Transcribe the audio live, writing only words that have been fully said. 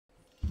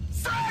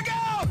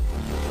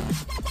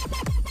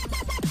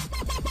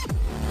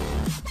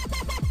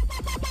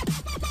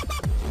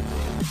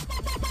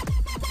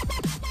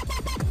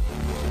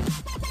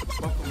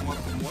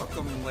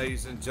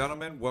ladies and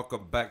gentlemen.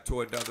 Welcome back to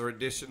another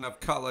edition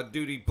of Call of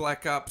Duty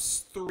Black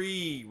Ops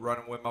 3.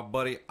 Running with my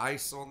buddy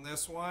Ice on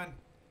this one.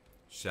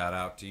 Shout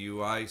out to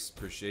you, Ice.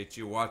 Appreciate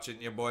you watching.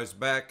 Your boy's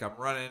back. I'm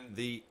running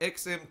the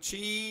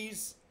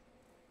XMCheese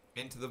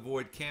Into the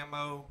Void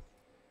camo,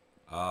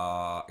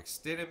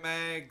 extended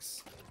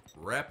mags,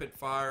 rapid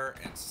fire,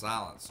 and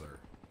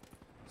silencer.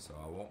 So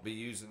I won't be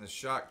using the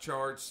shock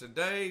charge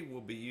today.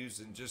 We'll be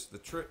using just the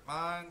trip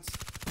mines.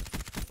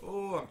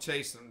 Oh, I'm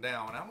chasing them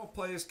down. I'm going to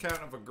play this kind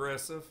of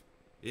aggressive.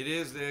 It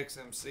is the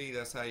XMC.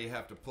 That's how you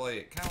have to play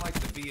it. Kind of like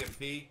the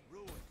VMP.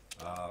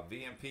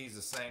 VMP is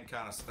the same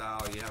kind of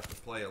style. You have to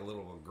play a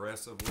little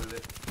aggressive with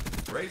it.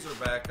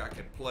 Razorback, I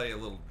can play a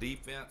little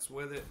defense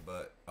with it,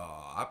 but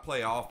I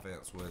play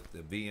offense with the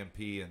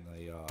VMP and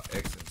the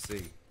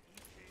XMC.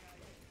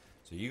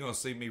 So you're going to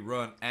see me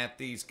run at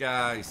these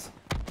guys.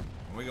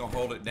 And we're going to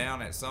hold it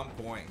down at some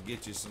point and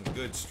get you some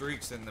good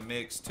streaks in the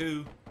mix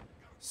too.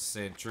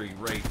 Sentry,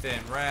 Wraith,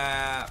 and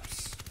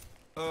Wraps.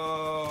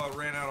 Oh, I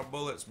ran out of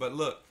bullets, but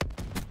look.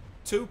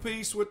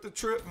 Two-piece with the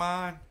trip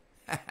mine.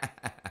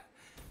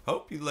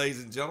 Hope you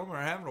ladies and gentlemen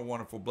are having a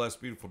wonderful, blessed,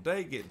 beautiful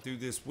day getting through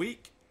this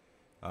week.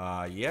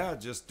 Yeah,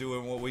 just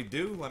doing what we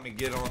do. Let me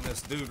get on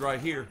this dude right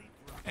here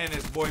and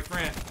his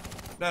boyfriend.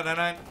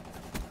 Da-da-da,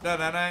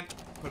 da-da-da.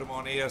 Put him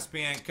on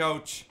ESPN,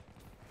 coach.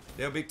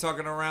 They'll be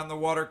talking around the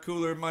water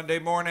cooler Monday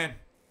morning.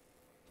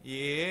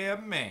 Yeah,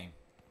 man.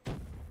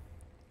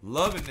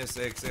 Loving this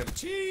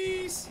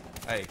XMCheese.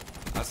 Hey,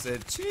 I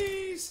said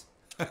cheese.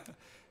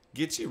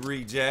 Get your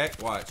rejack.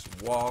 Watch.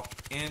 Walk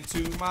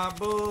into my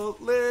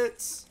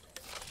bullets.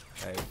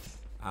 Hey,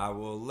 I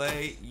will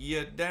lay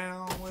you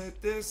down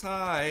with this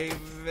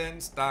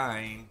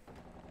Havenstein.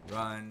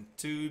 Run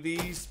to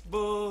these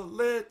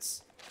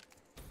bullets.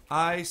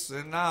 Ice,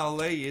 and I'll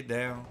lay you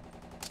down.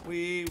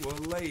 We will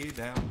lay you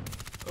down.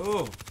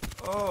 Oh,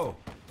 oh.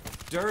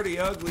 Dirty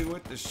Ugly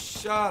with the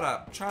shot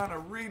up. Trying to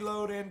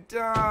reload and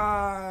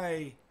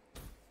die.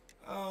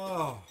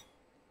 Oh.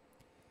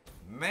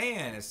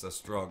 Man, it's a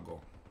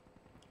struggle.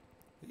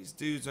 These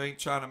dudes ain't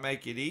trying to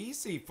make it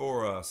easy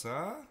for us,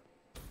 huh?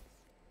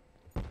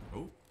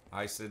 Oh,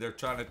 I said they're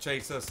trying to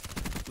chase us.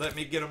 Let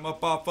me get them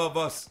up off of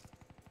us.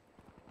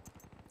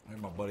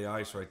 There's my buddy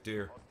Ice right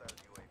there.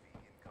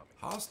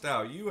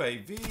 Hostile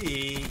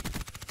UAV.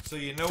 So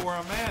you know where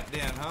I'm at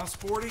then, huh,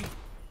 Sporty?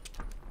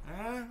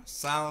 Huh?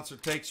 Silencer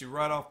takes you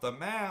right off the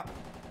map.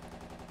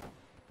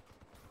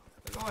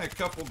 There's only a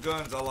couple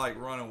guns I like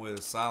running with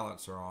a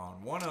silencer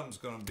on. One of them's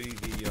going to be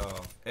the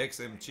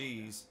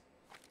XMCheese.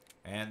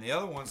 And the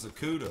other one's the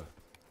Cuda.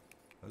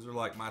 Those are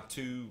like my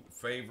two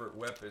favorite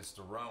weapons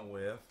to run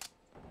with.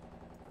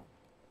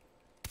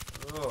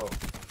 Oh,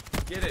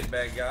 get it,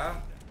 bad guy.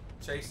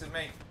 Chasing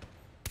me.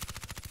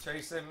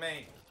 Chasing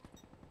me.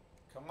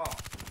 Come on.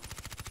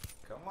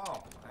 Come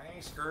on. I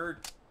ain't scared.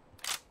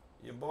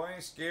 Your boy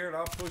ain't scared.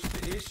 I'll push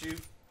the issue.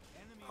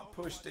 I'll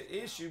push the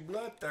issue.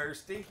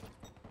 Bloodthirsty.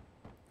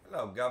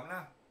 Hello,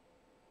 governor.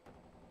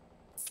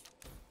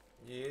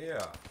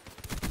 Yeah.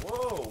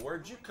 Whoa,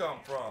 where'd you come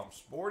from,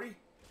 Sporty?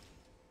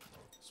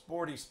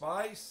 Sporty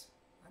Spice?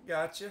 I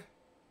got you.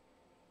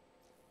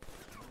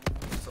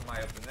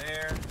 Somebody up in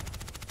there.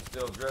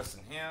 Still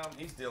dressing him.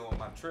 He's dealing with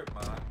my trip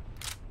mine.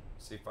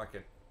 See if I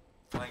can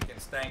flank and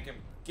stank him.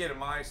 Get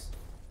him, Ice.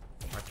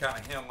 I kind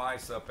of hem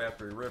Ice up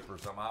after he ripped or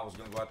something. I was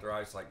going to go out there,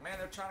 Ice, like, man,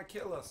 they're trying to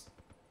kill us.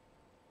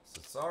 I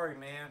said, sorry,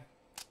 man.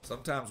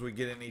 Sometimes we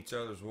get in each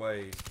other's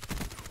ways.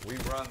 We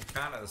run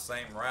kind of the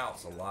same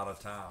routes a lot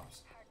of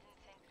times.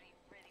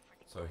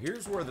 So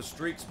here's where the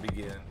streaks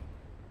begin.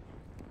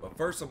 But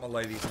first I'm going to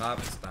lay these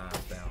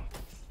Havensteins down.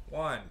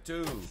 1,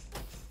 2,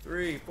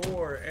 3,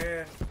 4,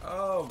 and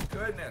oh,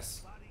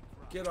 goodness.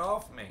 Get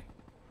off me.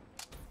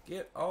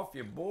 Get off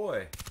your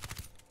boy.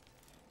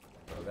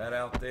 So that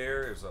out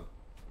there is a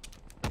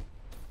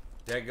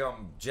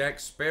daggum Jack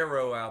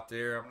Sparrow out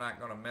there I'm not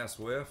going to mess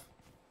with.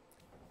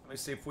 Let me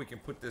see if we can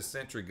put this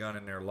sentry gun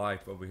in their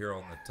life over here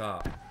on the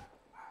top.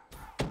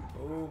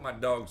 Oh, my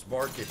dog's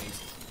barking.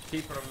 He's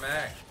keeping them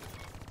back.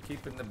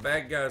 Keeping the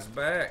bad guys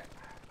back.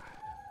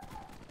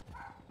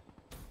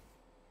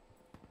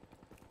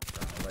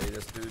 Trying to lay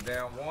this dude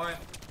down. One.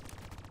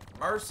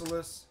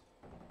 Merciless.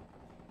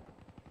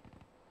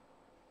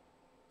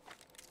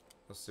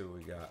 Let's see what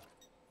we got.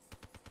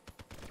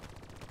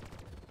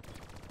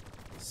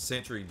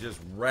 Sentry just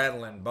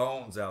rattling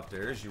bones out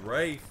there. There's your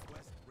Wraith.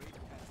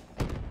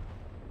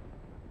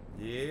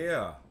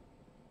 Yeah.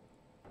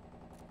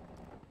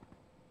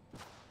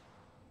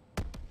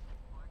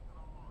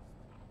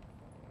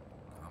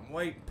 I'm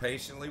waiting,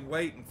 patiently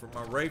waiting for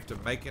my Wraith to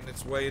making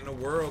its way in the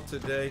world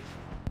today.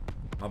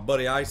 My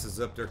buddy Ice is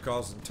up there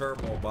causing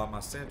turmoil by my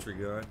sentry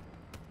gun.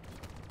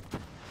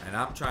 And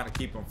I'm trying to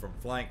keep him from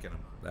flanking him.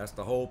 That's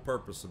the whole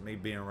purpose of me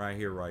being right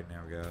here right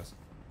now, guys.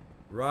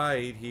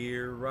 Right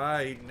here,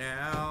 right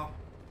now.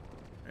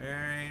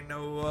 There ain't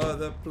no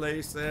other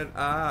place that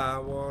I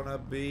wanna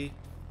be.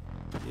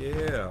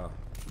 Yeah,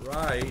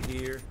 right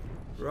here,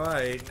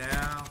 right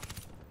now.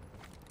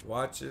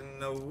 Watching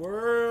the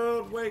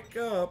world wake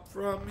up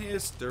from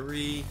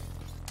history.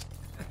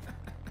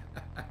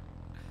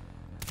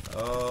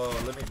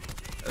 Oh,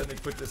 let me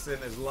put this in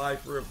his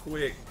life real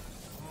quick.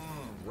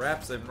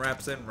 Wraps and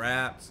wraps and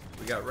wraps.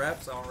 We got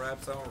wraps on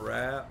wraps on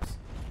wraps.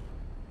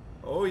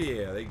 Oh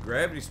yeah, they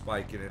gravity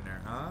spike it in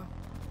there, huh?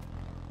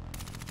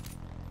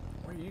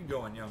 Where are you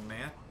going, young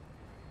man?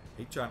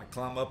 He trying to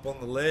climb up on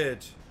the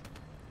ledge.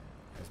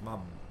 As my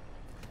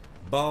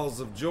balls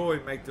of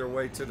joy make their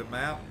way to the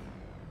mountain.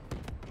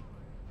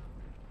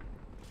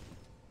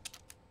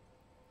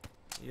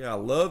 Yeah, I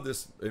love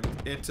this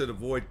Into the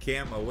Void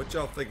camo. What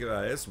y'all think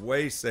about it? It's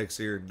way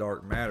sexier than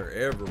Dark Matter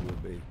ever will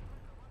be.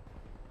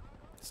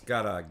 It's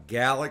got a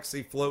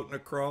galaxy floating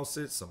across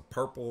it, some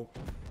purple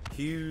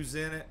hues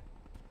in it,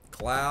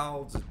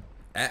 clouds,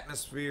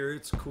 atmosphere.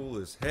 It's cool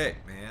as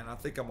heck, man. I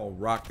think I'm gonna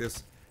rock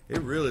this.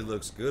 It really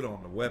looks good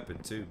on the weapon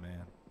too,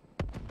 man.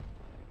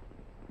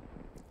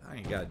 I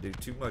ain't gotta do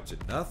too much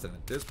of nothing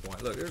at this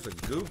point. Look, there's a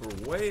goober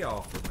way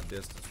off from a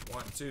distance.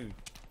 1, 2.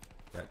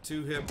 Got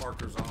 2 hit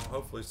markers on.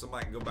 Hopefully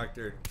somebody can go back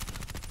there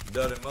and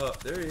dud him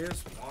up. There he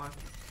is. 1,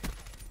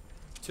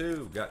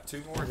 2. Got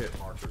 2 more hit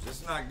markers.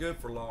 It's not good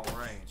for long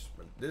range,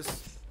 but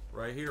this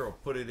right here will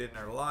put it in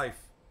their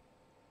life.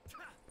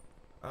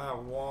 I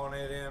want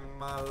it in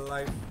my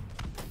life.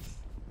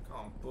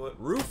 Come put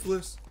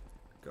Ruthless.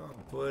 Come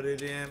put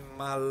it in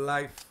my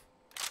life.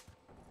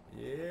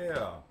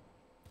 Yeah.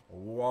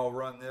 I'll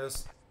run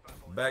this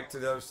back to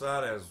the other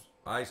side as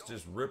Ice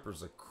just rippers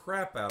the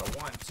crap out of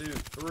 1, 2,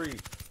 3,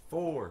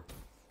 4.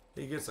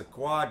 He gets a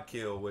quad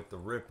kill with the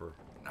Ripper.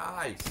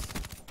 Nice.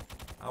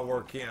 I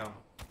work him.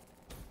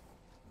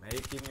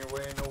 Making your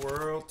way in the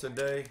world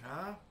today,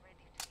 huh?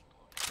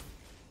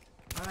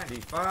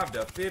 95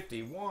 to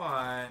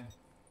 51.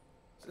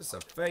 Is this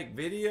a fake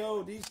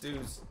video? These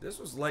dudes, this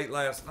was late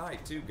last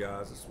night too,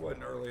 guys. This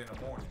wasn't early in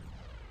the morning.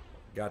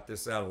 Got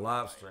this out of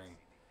live stream.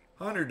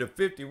 100 to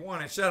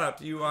 51, and shout out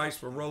to you, Ice,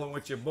 for rolling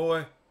with your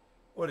boy.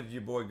 What did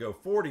your boy go?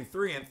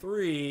 43 and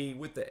 3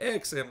 with the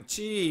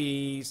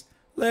XMCheese.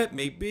 Let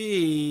me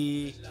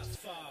be.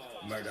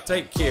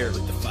 Take care.